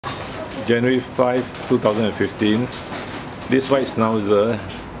January 5, 2015, this white Schnauzer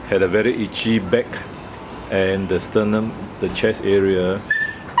had a very itchy back and the sternum, the chest area,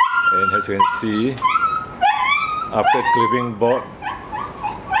 and as you can see, after clipping board,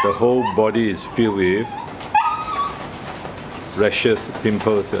 the whole body is filled with rashes,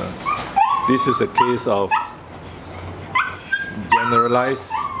 pimples. This is a case of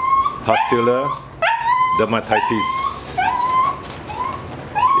generalized pustular dermatitis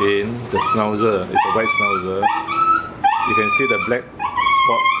in the Schnauzer. It's a white Schnauzer. You can see the black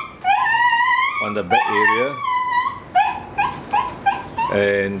spots on the back area,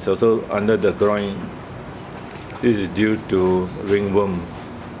 and it's also under the groin. This is due to ringworm.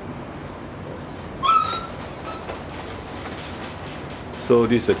 So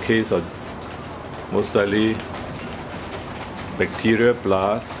this is a case of most likely bacterial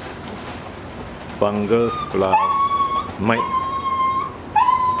plus fungus plus mite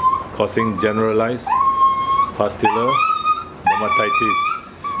causing generalized pustular dermatitis.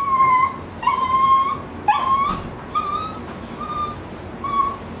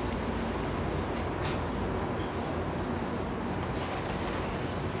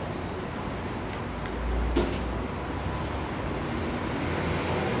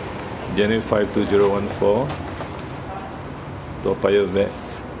 January 5, 2014, Toa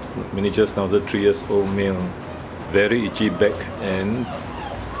Vets, miniature Schnauzer, 3 years old male, very itchy back and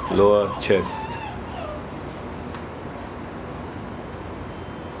lower chest.